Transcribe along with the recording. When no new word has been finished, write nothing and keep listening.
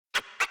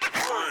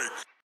Yo.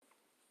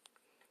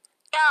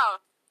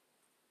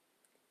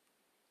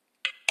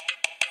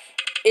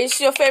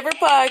 It's your favorite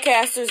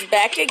podcasters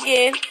back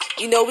again.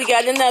 You know we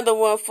got another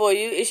one for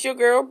you. It's your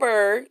girl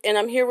Berg, and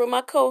I'm here with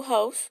my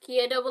co-host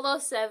Kia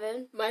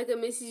 007. Micah,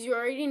 Mrs. You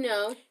already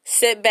know.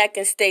 Sit back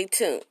and stay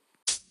tuned.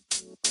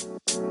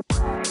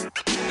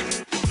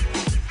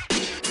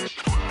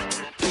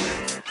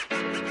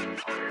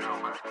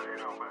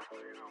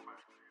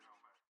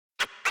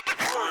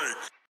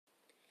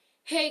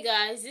 Hey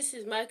guys, this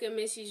is Micah,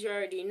 Mrs. You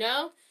already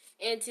know,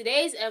 and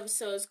today's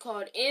episode is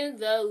called In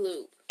the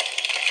Loop.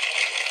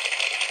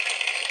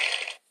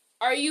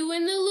 Are you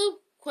in the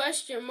loop? ?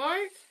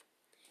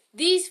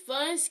 These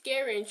fun,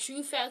 scary, and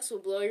true facts will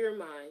blow your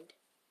mind.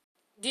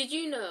 Did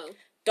you know?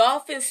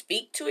 Dolphins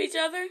speak to each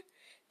other.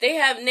 They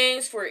have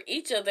names for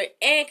each other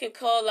and can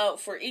call out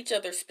for each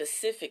other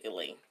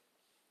specifically.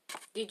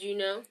 Did you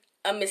know?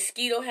 A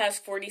mosquito has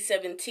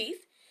 47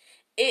 teeth.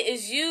 It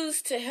is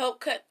used to help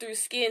cut through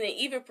skin and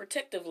even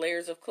protective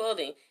layers of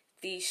clothing.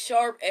 These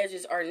sharp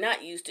edges are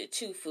not used to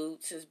chew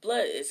food since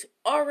blood is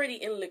already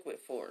in liquid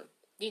form.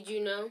 Did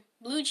you know?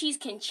 Blue cheese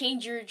can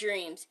change your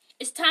dreams.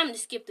 It's time to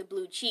skip the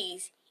blue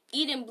cheese.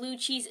 Eating blue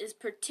cheese is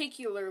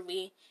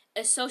particularly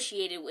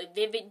associated with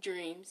vivid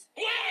dreams.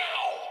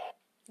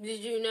 Did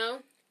you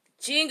know?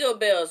 Jingle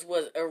Bells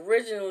was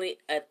originally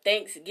a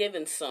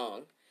Thanksgiving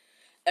song,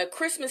 a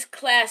Christmas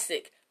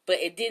classic, but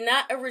it did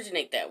not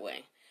originate that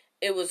way.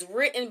 It was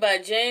written by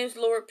James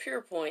Lord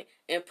Pierpont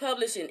and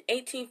published in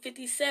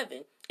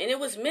 1857, and it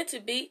was meant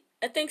to be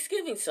a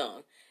Thanksgiving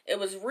song. It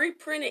was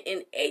reprinted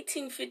in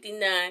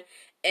 1859,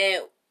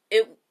 and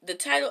the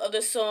title of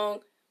the song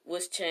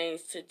was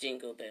changed to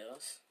Jingle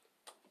Bells.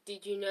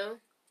 Did you know?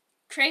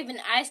 Craving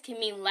ice can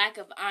mean lack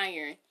of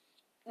iron.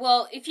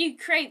 Well, if you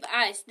crave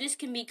ice, this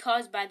can be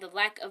caused by the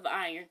lack of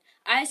iron.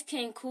 Ice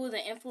can cool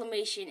the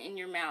inflammation in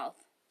your mouth.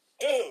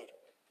 Dude.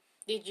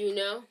 Did you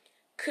know?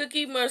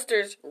 Cookie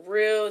Monster's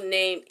real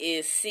name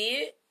is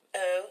Sid.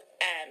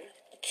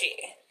 O-M-G.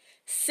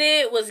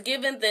 Sid was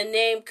given the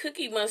name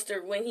Cookie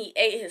Monster when he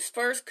ate his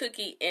first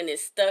cookie, and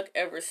it's stuck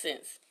ever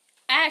since.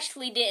 I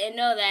actually didn't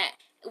know that.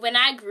 When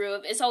I grew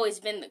up, it's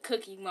always been the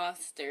Cookie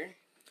Monster.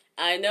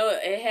 I know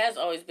it has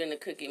always been the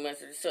Cookie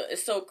Monster. So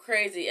it's so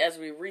crazy as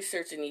we're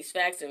researching these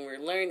facts and we're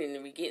learning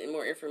and we're getting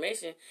more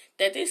information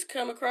that this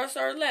come across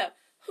our lap.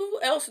 Who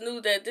else knew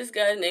that this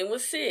guy's name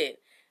was Sid?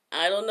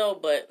 I don't know,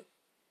 but...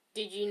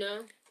 Did you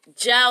know?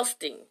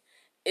 Jousting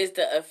is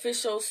the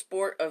official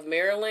sport of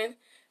Maryland.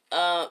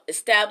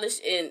 Established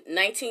in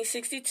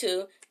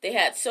 1962, they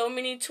had so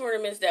many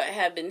tournaments that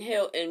have been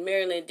held in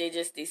Maryland, they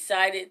just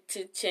decided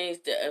to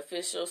change the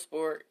official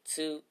sport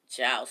to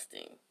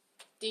jousting.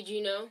 Did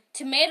you know?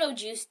 Tomato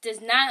juice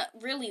does not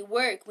really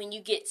work when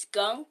you get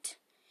skunked.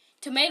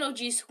 Tomato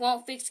juice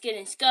won't fix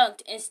getting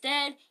skunked.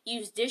 Instead,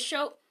 use dish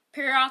soap,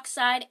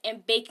 peroxide,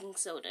 and baking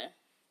soda.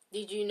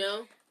 Did you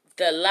know?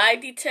 The lie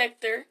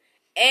detector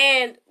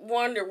and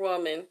Wonder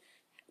Woman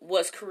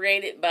was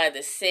created by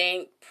the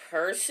same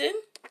person.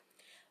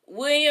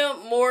 William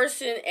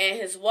Morrison and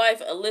his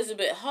wife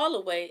Elizabeth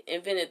Holloway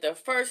invented the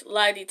first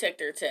lie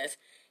detector test.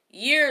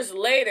 Years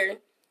later,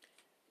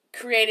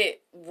 created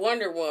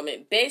Wonder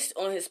Woman based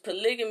on his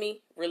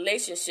polygamy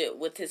relationship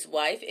with his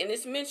wife and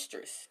his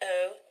mistress.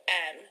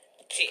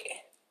 O-M-G.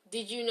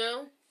 Did you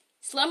know?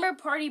 Slumber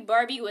Party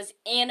Barbie was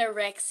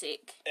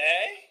anorexic.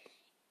 Eh?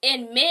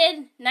 In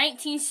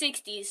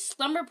mid-1960s,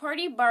 Slumber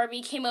Party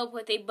Barbie came up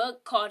with a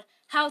book called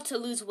How to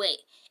Lose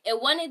Weight. And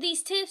one of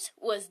these tips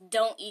was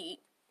don't eat.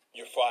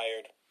 You're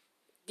fired.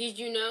 Did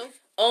you know?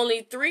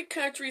 Only 3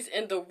 countries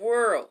in the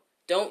world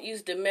don't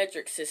use the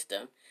metric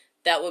system.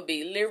 That would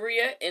be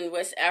Liberia in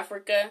West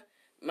Africa,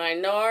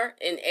 Myanmar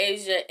in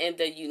Asia, and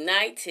the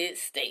United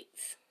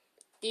States.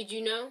 Did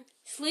you know?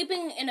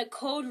 Sleeping in a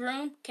cold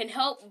room can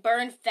help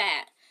burn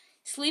fat.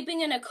 Sleeping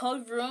in a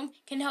cold room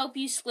can help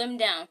you slim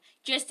down.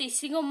 Just a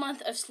single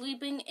month of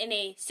sleeping in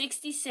a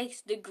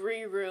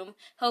 66-degree room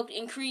helped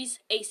increase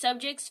a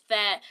subject's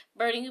fat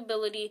burning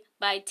ability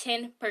by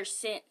 10%.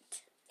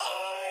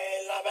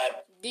 I love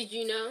it. Did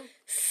you know?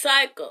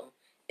 Psycho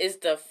is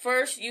the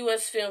first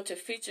U.S. film to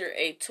feature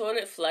a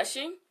toilet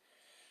flushing.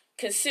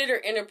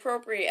 Considered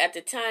inappropriate at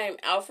the time,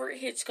 Alfred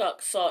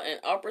Hitchcock saw an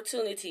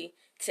opportunity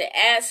to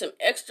add some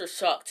extra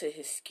shock to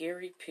his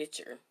scary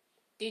picture.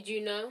 Did you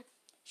know?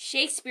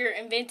 Shakespeare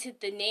invented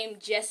the name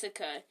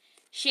Jessica.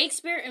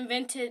 Shakespeare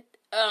invented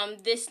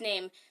this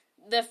name.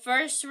 The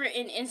first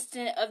written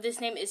instance of this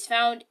name is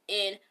found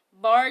in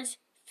Bard's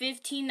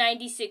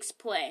 1596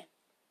 play.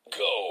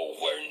 Go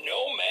where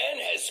no man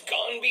has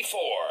gone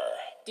before.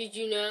 Did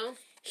you know?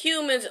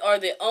 Humans are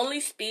the only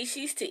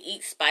species to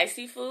eat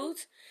spicy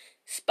foods.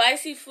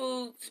 Spicy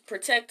foods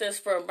protect us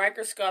from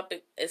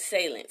microscopic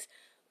assailants.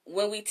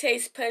 When we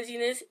taste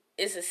punginess,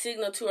 it's a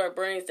signal to our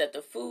brains that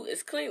the food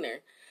is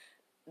cleaner.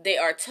 They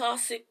are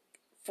toxic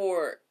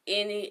for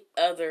any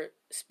other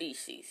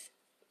species.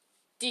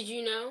 Did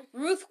you know?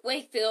 Ruth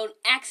Wakefield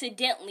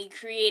accidentally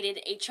created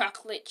a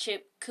chocolate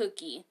chip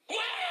cookie. Wow!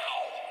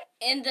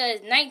 In the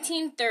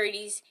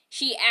 1930s,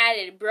 she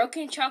added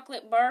broken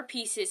chocolate bar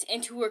pieces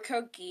into her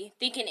cookie,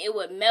 thinking it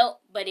would melt,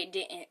 but it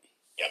didn't.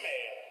 Yummy.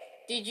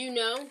 Did you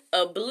know?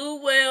 A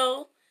blue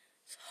whale's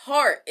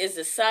heart is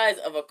the size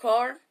of a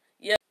car.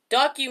 Yet,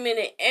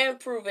 documented and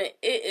proven,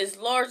 it is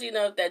large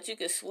enough that you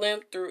can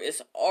swim through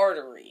its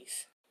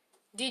arteries.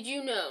 Did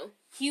you know?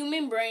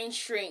 Human brains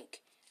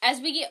shrink. As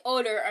we get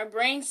older, our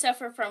brains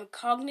suffer from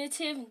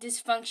cognitive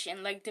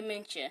dysfunction like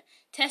dementia.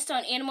 Tests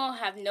on animals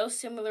have no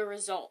similar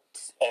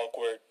results.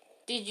 Awkward.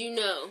 Did you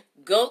know?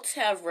 Goats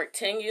have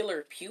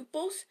rectangular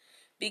pupils.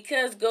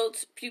 Because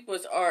goats'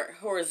 pupils are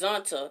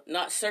horizontal,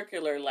 not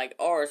circular like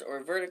ours,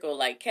 or vertical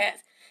like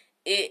cats,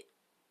 it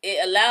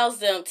allows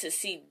them to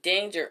see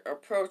danger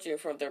approaching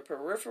from their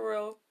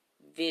peripheral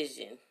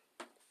vision.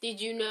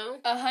 Did you know?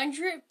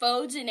 100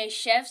 folds in a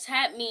chef's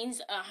hat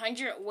means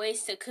 100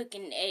 ways to cook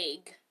an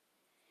egg.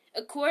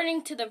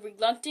 According to the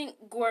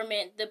Reluctant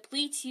Gourmet, the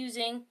pleats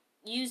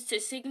used to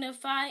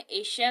signify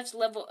a chef's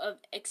level of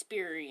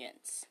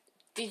experience.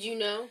 Did you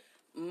know?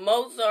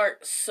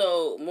 Mozart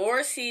sold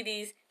more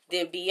CDs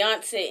than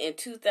Beyonce in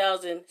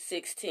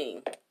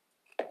 2016.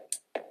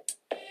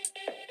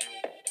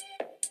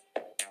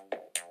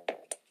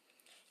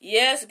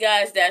 Yes,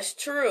 guys, that's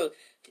true.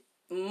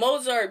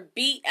 Mozart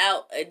beat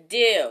out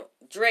Adele,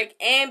 Drake,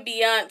 and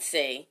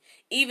Beyonce,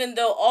 even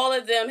though all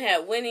of them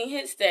had winning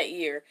hits that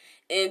year.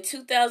 In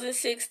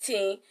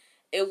 2016,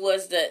 it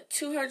was the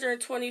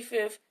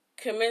 225th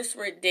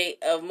commensurate date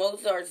of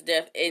Mozart's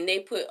death, and they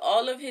put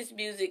all of his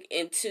music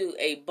into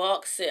a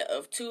box set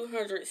of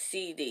 200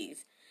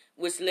 CDs,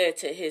 which led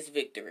to his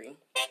victory.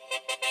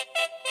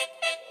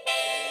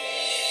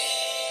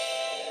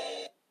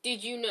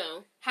 Did you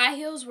know? High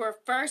heels were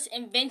first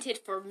invented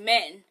for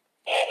men.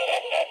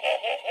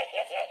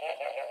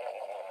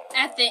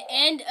 At the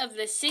end of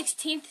the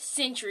 16th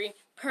century,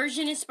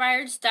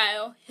 Persian-inspired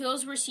style,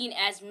 heels were seen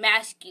as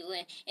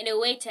masculine and a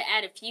way to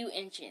add a few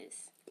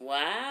inches.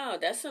 Wow,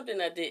 that's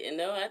something I didn't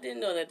know. I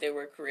didn't know that they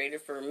were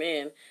created for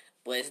men,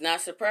 but it's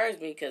not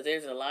surprised me because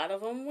there's a lot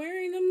of them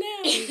wearing them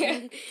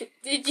now.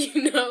 Did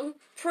you know?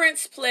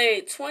 Prince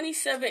played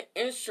 27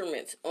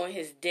 instruments on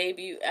his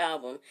debut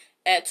album.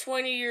 At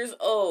 20 years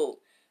old,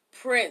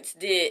 Prince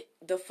did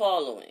the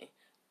following: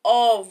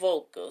 all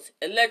vocals,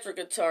 electric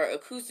guitar,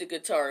 acoustic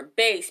guitar,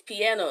 bass,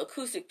 piano,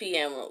 acoustic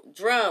piano,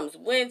 drums,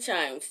 wind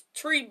chimes,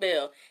 tree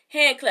bell,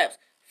 hand claps,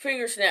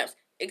 finger snaps,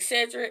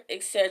 etc.,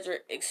 etc.,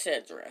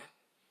 etc.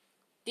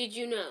 Did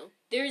you know?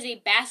 There is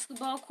a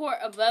basketball court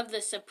above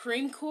the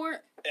Supreme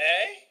Court.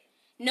 Eh?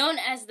 Known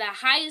as the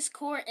highest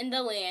court in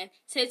the land,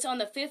 sits on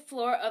the 5th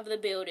floor of the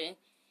building.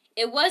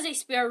 It was a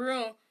spare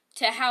room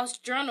to house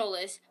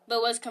journalists,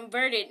 but was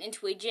converted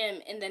into a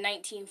gym in the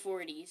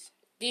 1940s.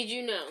 Did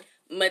you know?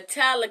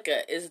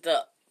 Metallica is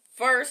the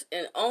first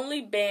and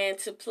only band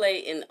to play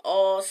in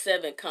all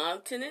 7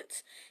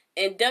 continents.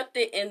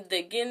 Inducted in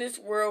the Guinness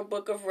World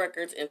Book of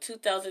Records in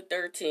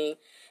 2013,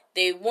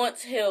 they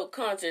once held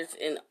concerts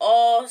in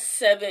all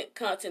 7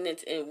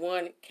 continents in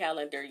one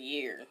calendar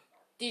year.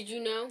 Did you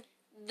know?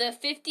 The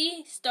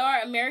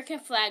 50-star American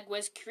flag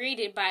was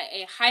created by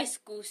a high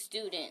school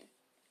student.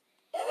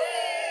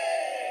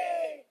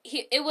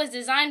 It was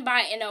designed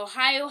by an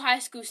Ohio high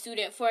school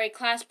student for a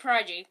class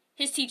project.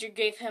 His teacher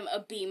gave him a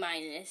B-.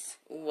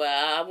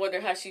 Wow, I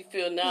wonder how she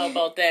feel now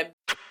about that.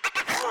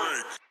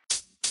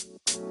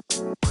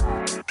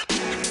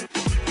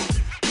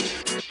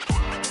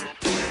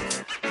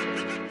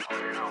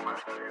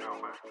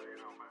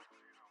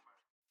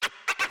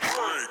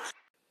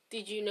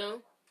 Did you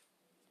know?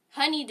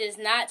 Honey does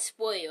not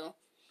spoil.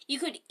 You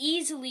could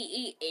easily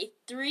eat a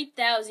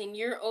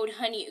 3,000-year-old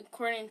honey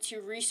according to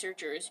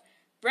researchers,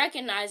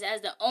 recognized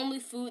as the only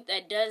food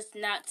that does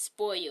not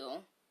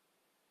spoil.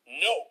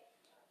 No.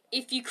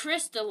 If you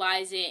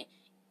crystallize it,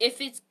 if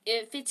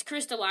it's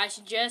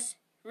crystallized, just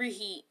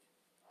reheat.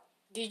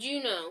 Did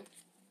you know?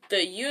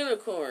 The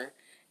unicorn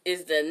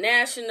is the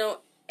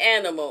national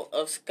animal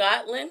of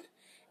Scotland.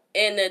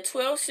 In the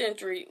 12th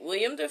century,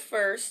 William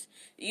I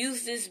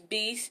used this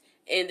beast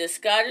in the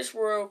Scottish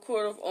Royal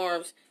Coat of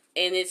Arms,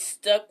 and it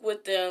stuck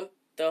with them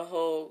the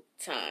whole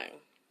time.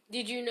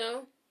 Did you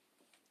know?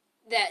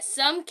 That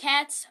some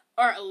cats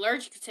are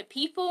allergic to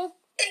people?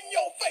 In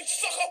your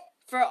face, sucker!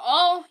 For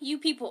all you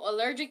people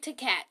allergic to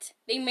cats,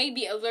 they may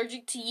be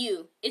allergic to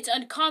you. It's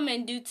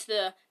uncommon due to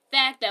the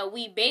fact that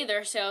we bathe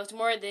ourselves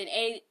more than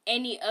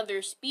any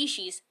other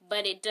species,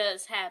 but it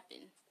does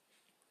happen.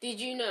 Did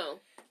you know?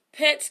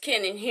 Pets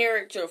can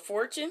inherit your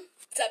fortune.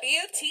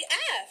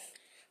 WTF?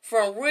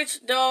 From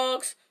rich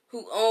dogs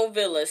who own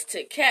villas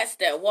to cats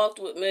that walked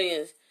with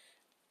millions.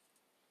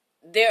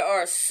 There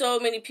are so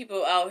many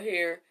people out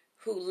here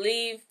who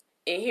leave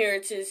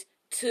inheritance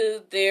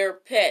to their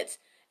pets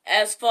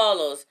as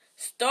follows.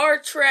 Star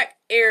Trek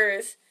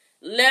heiress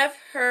left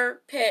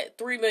her pet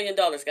 $3 million,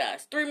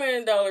 guys. $3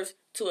 million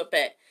to a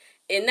pet.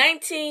 In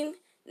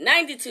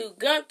 1992,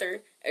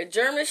 Gunther, a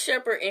German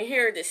Shepherd,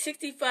 inherited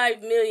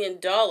 $65 million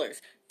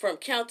from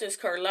Countess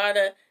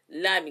Carlotta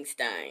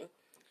Liebenstein.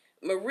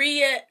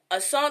 Maria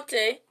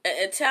Asante, an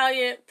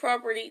Italian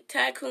property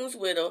tycoon's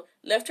widow,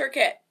 left her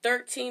cat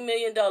 $13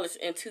 million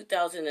in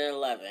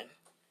 2011.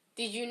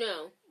 Did you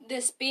know?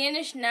 The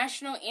Spanish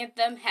national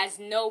anthem has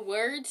no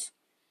words.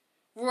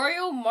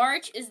 Royal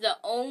March is the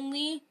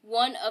only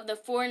one of the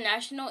 4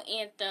 national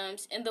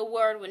anthems in the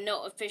world with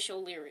no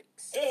official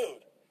lyrics.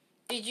 Dude.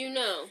 Did you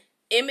know?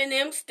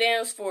 Eminem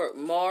stands for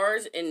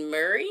Mars and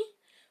Murray.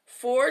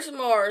 Forrest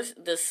Mars,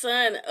 the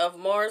son of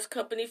Mars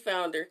Company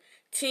founder,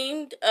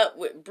 teamed up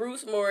with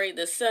Bruce Murray,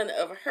 the son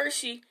of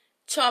Hershey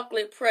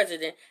chocolate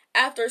president,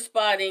 after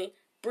spotting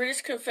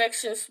British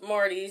confection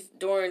Smarties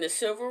during the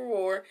Civil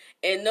War,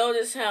 and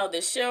notice how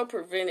the shell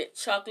prevented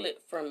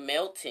chocolate from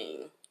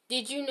melting.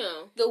 Did you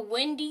know? The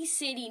Windy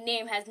City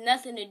name has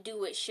nothing to do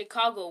with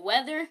Chicago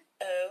weather.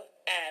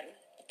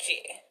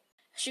 OMG.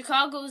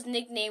 Chicago's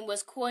nickname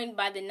was coined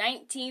by the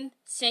 19th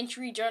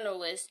century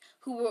journalists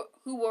who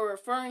were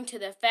referring to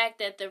the fact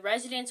that the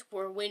residents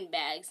were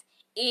windbags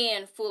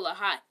and full of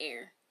hot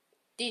air.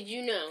 Did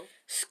you know?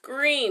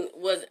 Scream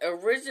was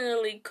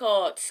originally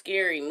called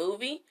Scary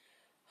Movie.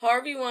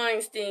 Harvey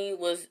Weinstein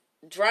was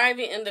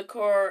driving in the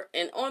car,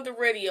 and on the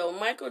radio,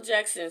 Michael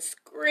Jackson's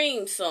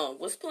Scream song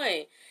was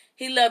playing.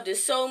 He loved it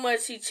so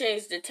much he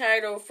changed the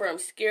title from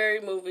Scary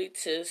Movie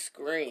to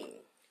Scream.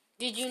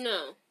 Did you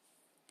know?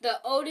 The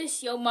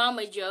oldest Yo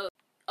Mama joke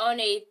on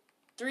a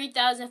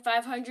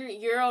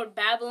 3,500-year-old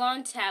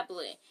Babylon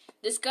tablet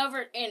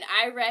discovered in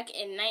Iraq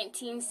in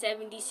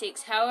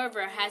 1976,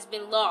 however, has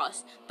been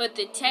lost, but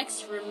the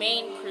text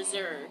remained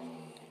preserved.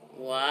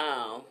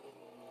 Wow.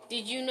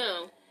 Did you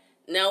know?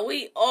 Now,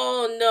 we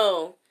all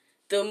know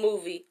the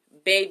movie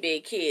Baby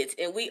Kids,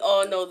 and we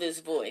all know this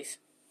voice.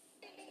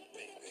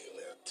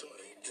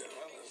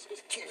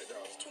 $20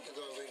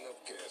 ain't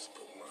enough gas to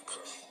put in my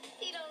car.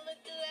 He don't look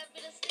too happy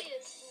to see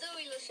us, do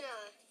we,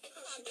 LaShawn?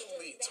 She don't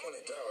need $20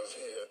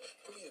 here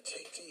for me to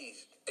take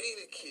these 80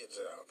 kids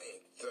out.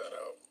 Ain't that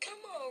out? Come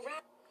on,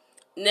 Rob.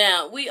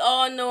 Now, we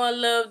all know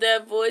and love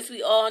that voice.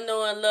 We all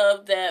know and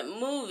love that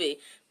movie.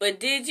 But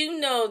did you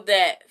know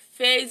that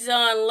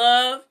Faison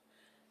Love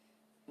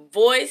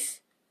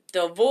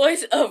the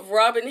voice of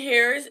Robin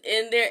Harris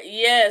in there?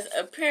 Yes,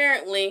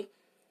 apparently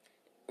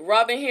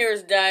Robin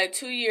Harris died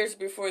 2 years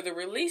before the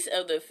release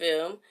of the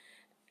film,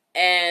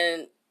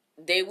 and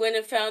they went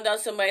and found out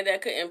somebody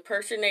that could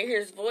impersonate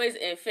his voice,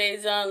 and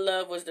Faison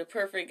Love was the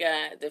perfect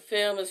guy. The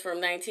film is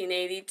from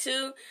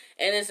 1982,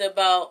 and it's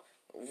about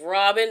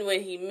Robin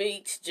when he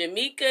meets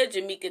Jamaica.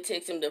 Jamaica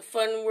takes him to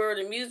Fun World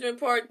Amusement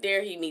Park.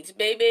 There he meets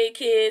Baby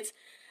Kids,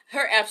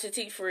 her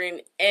absentee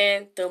friend,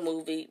 and the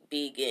movie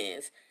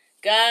begins.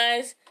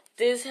 Guys,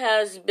 this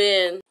has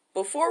been...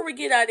 Before we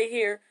get out of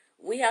here,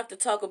 we have to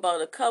talk about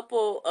a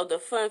couple of the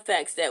fun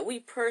facts that we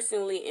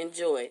personally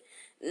enjoyed.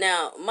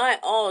 Now, my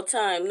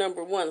all-time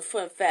number one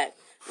fun fact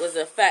was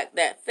the fact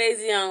that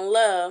Faison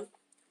Love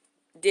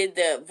did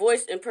the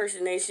voice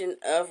impersonation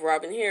of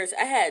Robin Harris.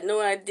 I had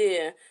no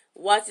idea,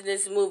 watching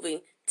this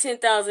movie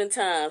 10,000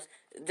 times,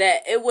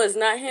 that it was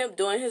not him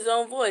doing his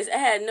own voice. I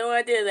had no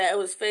idea that it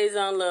was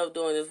Faison Love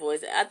doing his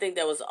voice. I think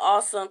that was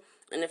awesome.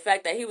 And the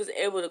fact that he was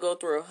able to go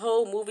through a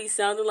whole movie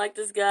sounding like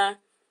this guy,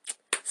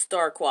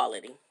 star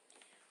quality.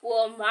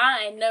 Well,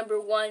 my number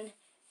one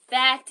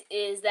fact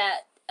is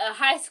that a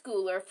high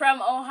schooler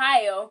from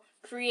Ohio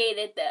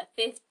created the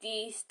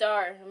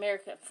 50-star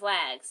American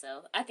flag.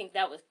 So I think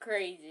that was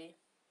crazy.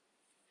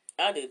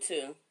 I do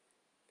too.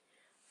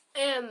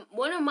 And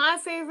one of my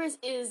favorites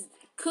is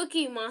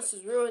Cookie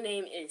Monster's real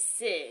name is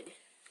Sid.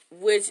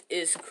 Which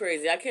is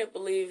crazy. I can't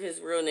believe his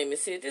real name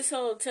is Sid. This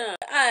whole time,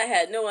 I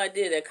had no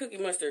idea that Cookie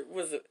Monster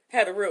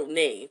had a real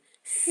name.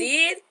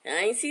 Sid? I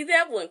ain't see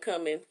that one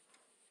coming.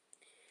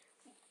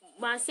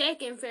 My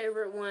second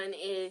favorite one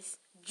is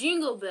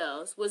Jingle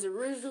Bells was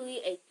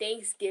originally a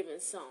Thanksgiving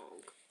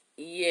song.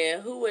 Yeah,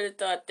 who would have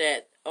thought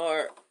that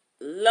our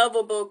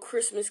lovable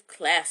Christmas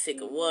classic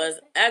was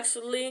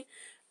actually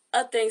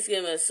a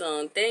Thanksgiving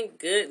song? Thank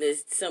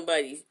goodness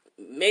somebody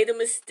made a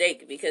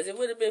mistake, because it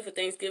would have been for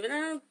Thanksgiving. I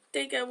don't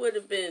think I would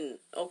have been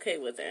okay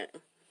with that.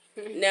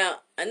 Now,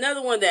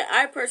 another one that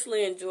I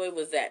personally enjoyed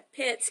was that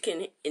pets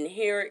can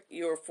inherit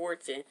your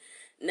fortune.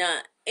 Now,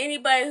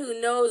 anybody who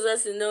knows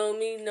us and know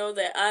me know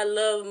that I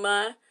love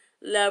my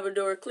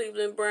Labrador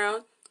Cleveland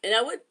Brown, and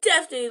I would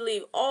definitely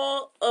leave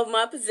all of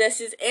my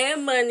possessions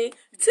and money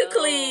to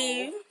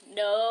Cleve.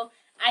 No,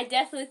 I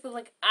definitely feel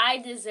like I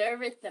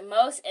deserve it the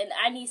most, and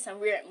I need some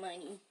rent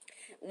money.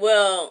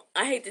 Well,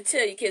 I hate to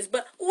tell you kids,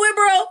 but we're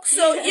broke,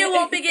 so you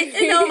won't be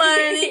getting no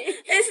money.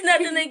 It's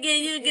nothing to get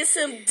you. Get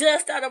some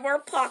dust out of our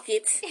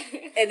pockets,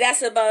 and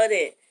that's about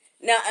it.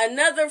 Now,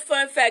 another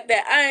fun fact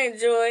that I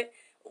enjoyed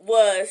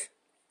was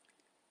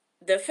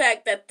the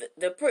fact that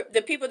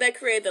the people that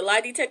created the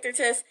lie detector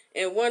test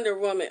and Wonder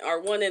Woman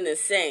are one and the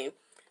same.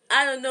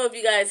 I don't know if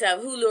you guys have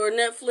Hulu or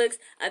Netflix.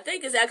 I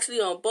think it's actually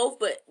on both,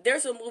 but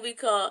there's a movie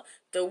called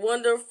The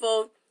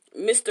Wonderful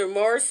Mr.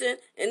 Morrison,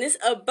 and it's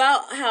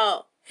about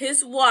how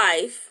his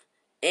wife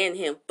and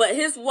him, but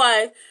his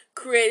wife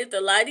created the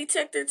lie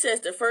detector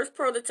test, the first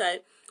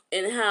prototype,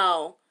 and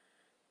how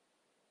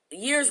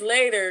years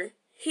later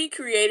he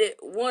created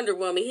Wonder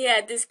Woman. He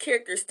had this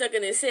character stuck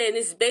in his head, and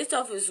it's based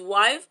off his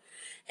wife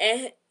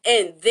and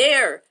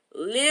their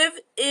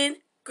live-in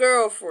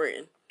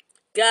girlfriend.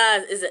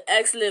 Guys, it's an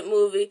excellent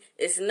movie.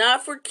 It's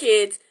not for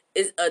kids.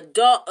 It's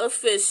adult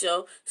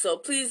official. So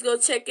please go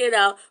check it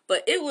out.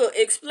 But it will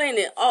explain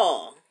it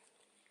all.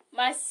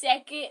 My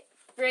second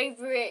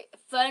favorite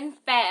fun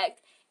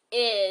fact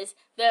is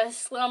the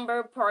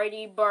Slumber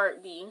Party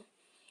Barbie.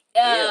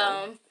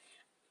 I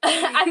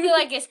feel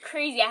like it's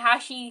crazy how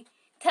she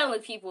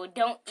telling people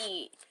don't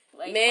eat.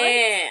 Like,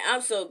 Man, what?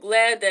 I'm so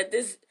glad that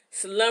this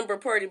Slumber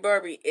Party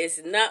Barbie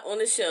is not on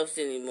the shelves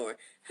anymore.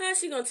 How's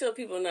she gonna tell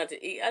people not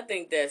to eat? I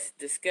think that's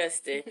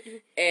disgusting.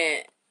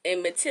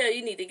 and Mattel,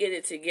 you need to get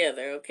it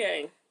together,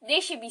 okay?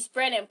 They should be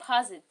spreading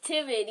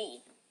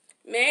positivity.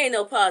 Man, ain't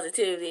no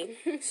positivity.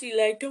 She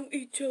like, don't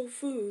eat your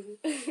food.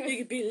 You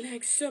could be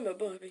like Summer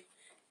Barbie.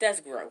 That's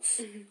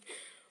gross.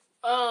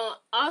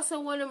 Also,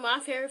 one of my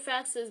favorite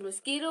facts is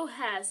mosquito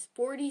has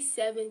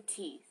 47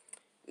 teeth.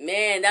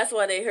 Man, that's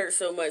why they hurt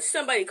so much.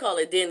 Somebody call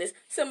a dentist.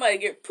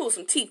 Somebody pull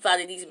some teeth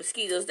out of these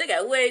mosquitoes. They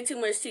got way too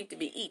much teeth to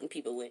be eating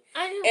people with.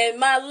 I know. And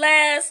my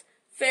last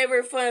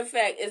favorite fun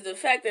fact is the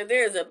fact that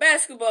there is a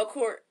basketball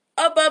court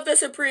above the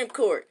Supreme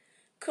Court.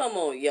 Come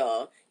on,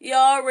 y'all.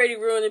 Y'all already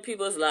ruining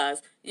people's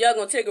lives. Y'all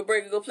gonna take a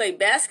break and go play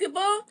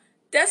basketball?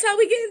 That's how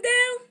we getting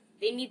down?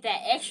 They need that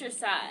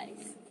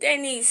exercise. They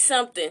need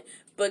something.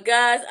 But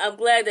guys, I'm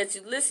glad that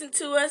you listened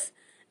to us.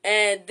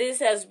 And this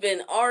has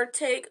been our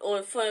take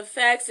on fun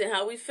facts and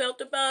how we felt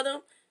about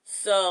them.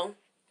 So,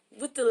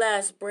 with the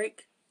last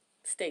break,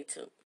 stay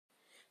tuned.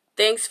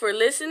 Thanks for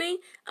listening.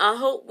 I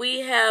hope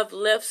we have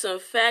left some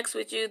facts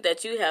with you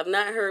that you have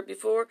not heard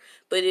before.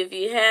 But if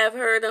you have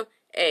heard them,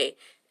 hey.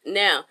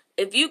 Now,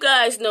 if you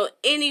guys know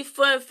any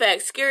fun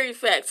facts, scary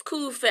facts,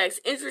 cool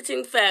facts,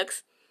 interesting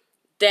facts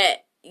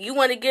that you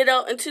want to get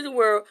out into the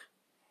world,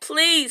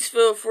 please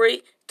feel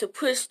free to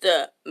push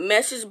the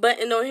message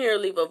button on here,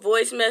 leave a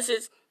voice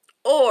message,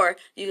 or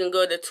you can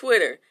go to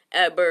Twitter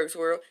at Berg's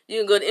World. You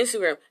can go to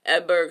Instagram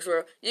at Berg's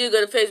World. You can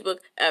go to Facebook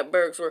at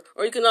Berg's World,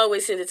 or you can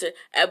always send it to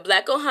at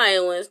Black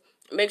Ohioans.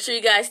 Make sure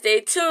you guys stay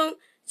tuned.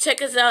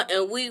 Check us out,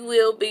 and we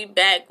will be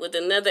back with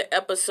another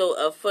episode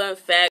of Fun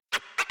Facts.